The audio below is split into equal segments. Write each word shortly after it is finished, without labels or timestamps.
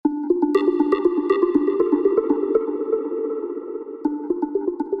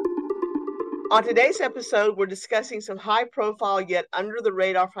On today's episode, we're discussing some high-profile yet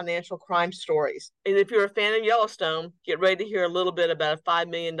under-the-radar financial crime stories. And if you're a fan of Yellowstone, get ready to hear a little bit about a $5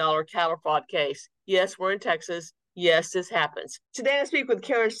 million cattle fraud case. Yes, we're in Texas. Yes, this happens. Today I speak with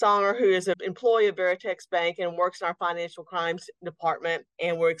Karen Songer, who is an employee of Veritex Bank and works in our financial crimes department.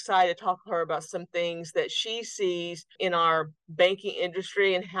 And we're excited to talk to her about some things that she sees in our banking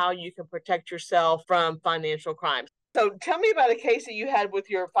industry and how you can protect yourself from financial crimes. So tell me about a case that you had with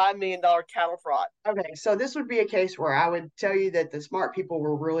your $5 million cattle fraud. Okay, so this would be a case where I would tell you that the smart people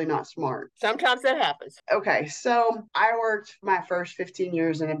were really not smart. Sometimes that happens. Okay, so I worked my first 15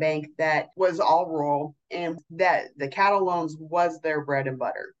 years in a bank that was all rural, and that the cattle loans was their bread and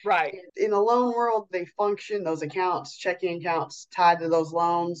butter. Right. In the loan world, they function, those accounts, checking accounts tied to those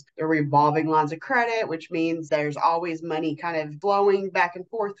loans, they're revolving lines of credit, which means there's always money kind of flowing back and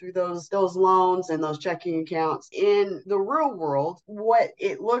forth through those loans and those checking accounts. In the real world, what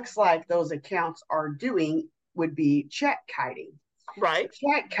it looks like those accounts are doing would be check kiting. Right. So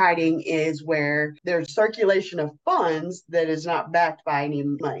check kiting is where there's circulation of funds that is not backed by any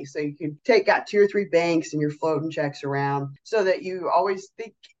money. So you can got 2 or 3 banks and you're floating checks around so that you always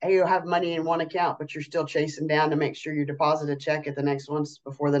think, hey, you'll have money in one account, but you're still chasing down to make sure you deposit a check at the next one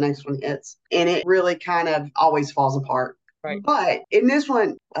before the next one hits. And it really kind of always falls apart. Right. But in this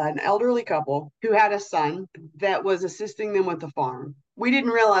one, an elderly couple who had a son that was assisting them with the farm. We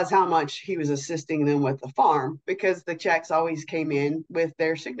didn't realize how much he was assisting them with the farm because the checks always came in with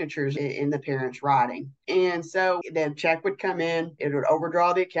their signatures in the parents' writing. And so the check would come in, it would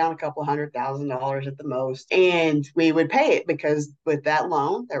overdraw the account a couple $100,000 at the most, and we would pay it because with that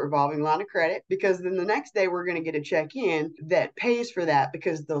loan, that revolving line of credit, because then the next day we're going to get a check in that pays for that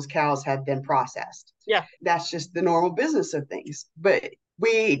because those cows have been processed. Yeah. That's just the normal business of things. But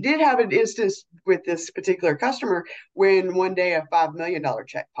we did have an instance with this particular customer when one day a $5 million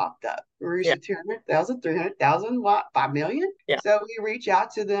check popped up. We said 200,000, 300,000, what, 5 million? Yeah. So we reach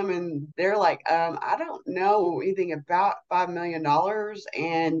out to them and they're like, I don't know anything about $5 million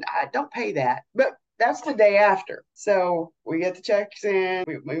and I don't pay that. But that's the day after. So we get the checks in,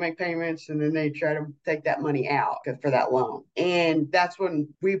 we make payments, and then they try to take that money out for that loan. And that's when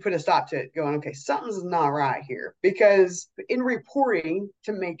we put a stop to it, going, okay, something's not right here. Because in reporting,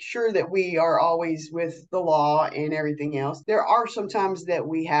 to make sure that we are always with the law and everything else, there are some times that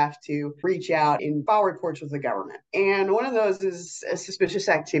we have to reach out and file reports with the government. And one of those is a suspicious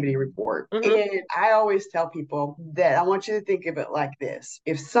activity report. Mm-hmm. And I always tell people that I want you to think of it like this.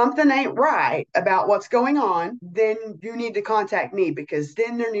 If something ain't right about what's going on, then you need to contact me because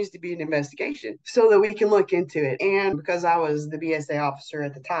then there needs to be an investigation so that we can look into it. And because I was the BSA officer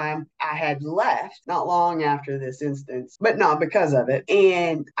at the time, I had left not long after this instance, but not because of it.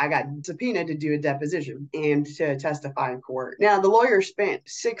 And I got subpoenaed to do a deposition and to testify in court. Now, the lawyer spent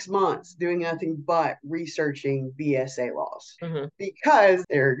 6 months doing nothing but researching BSA laws because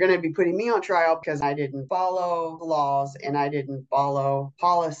they're going to be putting me on trial because I didn't follow the laws and I didn't follow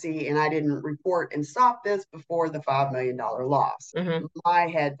policy and I didn't report and stop this before the $5 million loss. My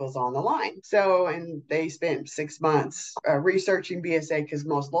head was on the line. So, and they spent 6 months researching BSA because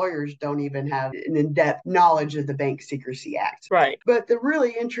most lawyers don't even have an in-depth knowledge of the Bank Secrecy Act. Right. But the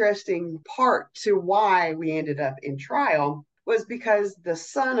really interesting part to why we ended up in trial was because the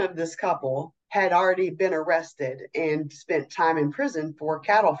son of this couple had already been arrested and spent time in prison for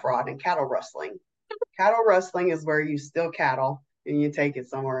cattle fraud and cattle rustling. Cattle rustling is where you steal cattle and you take it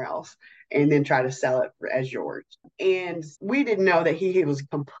somewhere else and then try to sell it as yours. And we didn't know that he was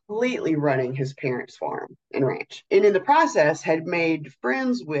completely running his parents' farm and ranch. And in the process had made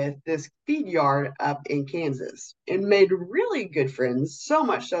friends with this feed yard up in Kansas and made really good friends, so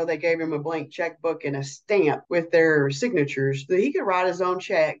much so they gave him a blank checkbook and a stamp with their signatures so that he could write his own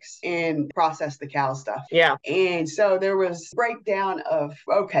checks and process the cow stuff. Yeah. And so there was breakdown of,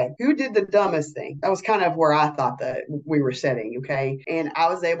 okay, who did the dumbest thing? That was kind of where I thought that we were sitting, okay? And I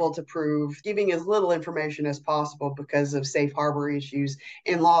was able to prove giving as little information as possible because of safe harbor issues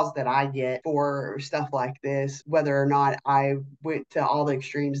and laws that I get for stuff like this, whether or not I went to all the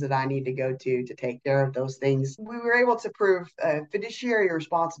extremes that I need to go to take care of those things. We were able to prove fiduciary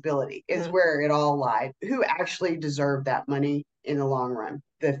responsibility is where it all lied. Who actually deserved that money in the long run?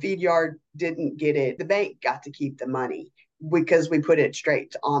 The feed yard didn't get it. The bank got to keep the money because we put it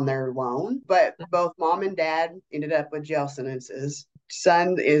straight on their loan. But both mom and dad ended up with jail sentences.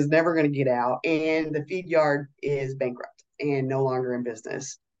 Son is never going to get out, and the feed yard is bankrupt and no longer in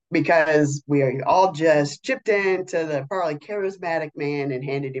business because we all just chipped into the probably charismatic man and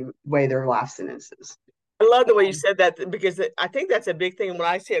handed him away their life sentences. I love the way you said that because I think that's a big thing. When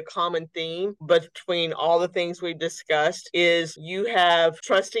I see a common theme between all the things we've discussed is you have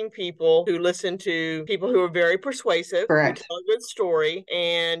trusting people who listen to people who are very persuasive, who Correct. tell a good story.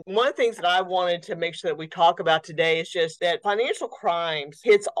 And one of the things that I wanted to make sure that we talk about today is just that financial crimes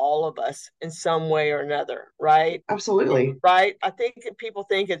hits all of us in some way or another, right? Absolutely. Right? I think people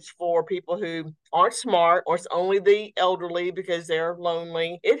think it's for people who aren't smart or it's only the elderly because they're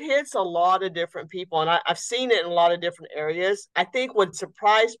lonely. It hits a lot of different people. And I've seen it in a lot of different areas. I think what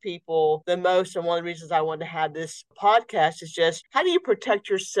surprised people the most, and one of the reasons I wanted to have this podcast is just how do you protect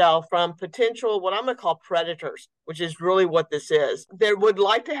yourself from potential, what I'm going to call predators, which is really what this is. They would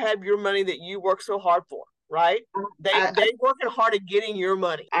like to have your money that you work so hard for, right? They working hard at getting your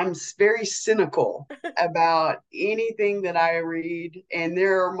money. I'm very cynical about anything that I read. And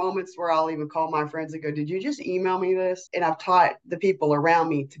there are moments where I'll even call my friends and go, "Did you just email me this?" And I've taught the people around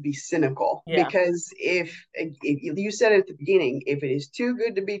me to be cynical. Yeah. Because if you said at the beginning, if it is too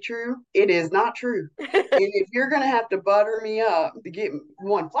good to be true, it is not true. And if you're going to have to butter me up to get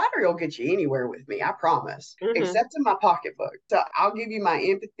one, flattery will get you anywhere with me, I promise, except in my pocketbook. So I'll give you my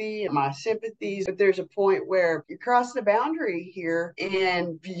empathy and my sympathies, but there's a point where you cross the boundary here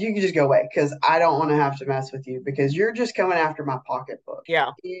and you can just go away because I don't want to have to mess with you because you're just coming after my pocketbook. Yeah.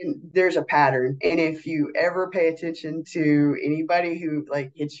 And there's a pattern. And if you ever pay attention to anybody who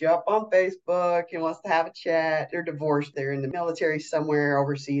like hits you up on Facebook and wants to have a chat, they're divorced, they're in the military somewhere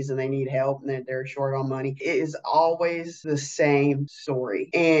overseas and they need help and they're short on money. It is always the same story.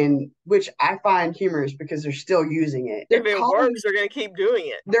 And which I find humorous because they're still using it. If it works, they're going to keep doing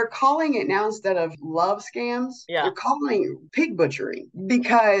it. They're calling it now instead of love scams. Yeah. They're calling it pig butchering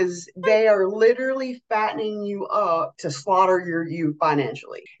because they are literally fattening you up to slaughter you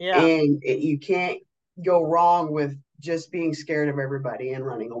financially. Yeah. And you can't go wrong with just being scared of everybody and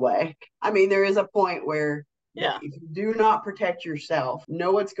running away. I mean, there is a point where if you do not protect yourself,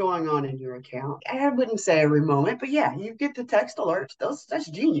 know what's going on in your account. I wouldn't say every moment, but yeah, you get the text alerts. That's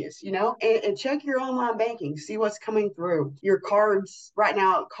genius, you know? And check your online banking, see what's coming through. Your cards, right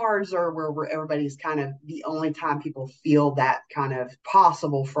now, cards are where everybody's kind of the only time people feel that kind of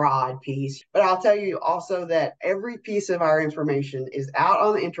possible fraud piece. But I'll tell you also that every piece of our information is out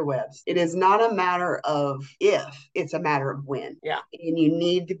on the interwebs. It is not a matter of if, it's a matter of when. Yeah. And you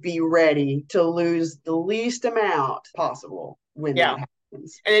need to be ready to lose the least amount possible when that happens.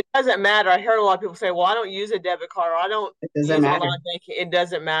 And it doesn't matter. I heard a lot of people say, "Well, I don't use a debit card. Or I don't use online banking." It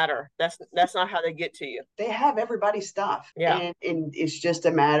doesn't matter. That's not how they get to you. They have everybody's stuff. Yeah. And it's just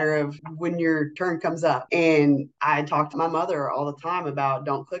a matter of when your turn comes up. And I talk to my mother all the time about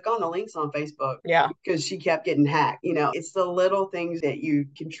don't click on the links on Facebook. Yeah. Because she kept getting hacked. You know, it's the little things that you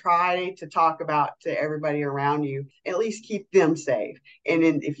can try to talk about to everybody around you. At least keep them safe. And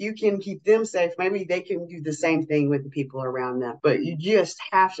then if you can keep them safe, maybe they can do the same thing with the people around them. But you just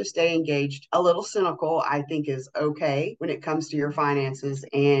have to stay engaged. A little cynical, I think, is okay when it comes to your finances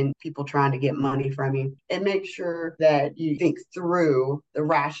and people trying to get money from you. And make sure that you think through the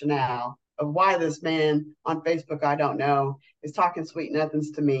rationale of why this man on Facebook, I don't know, is talking sweet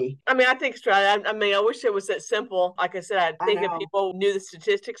nothings to me. I mean, I think, I wish it was that simple. Like I said, I think if people knew the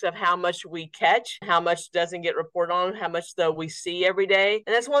statistics of how much we catch, how much doesn't get reported on, how much though we see every day.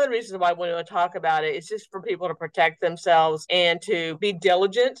 And that's one of the reasons why I want to talk about it. It's just for people to protect themselves and to be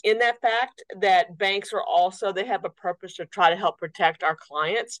diligent in that fact that banks are also, they have a purpose to try to help protect our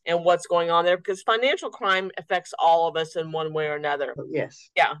clients and what's going on there because financial crime affects all of us in one way or another. Yes.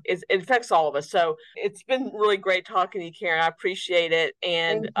 Yeah, it affects all of us. So it's been really great talking to you, Karen. I appreciate it.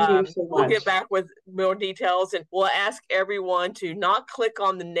 And we'll get back with more details and we'll ask everyone to not click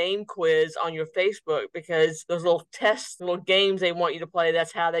on the name quiz on your Facebook because those little tests, little games they want you to play,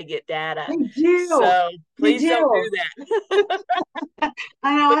 that's how they get data. They do. So please don't do that.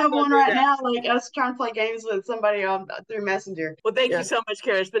 I know. I have one right now. Like I was trying to play games with somebody through Messenger. Well, thank you so much,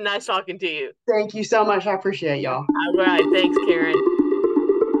 Karen. It's been nice talking to you. Thank you so much. I appreciate y'all. All right. Thanks, Karen.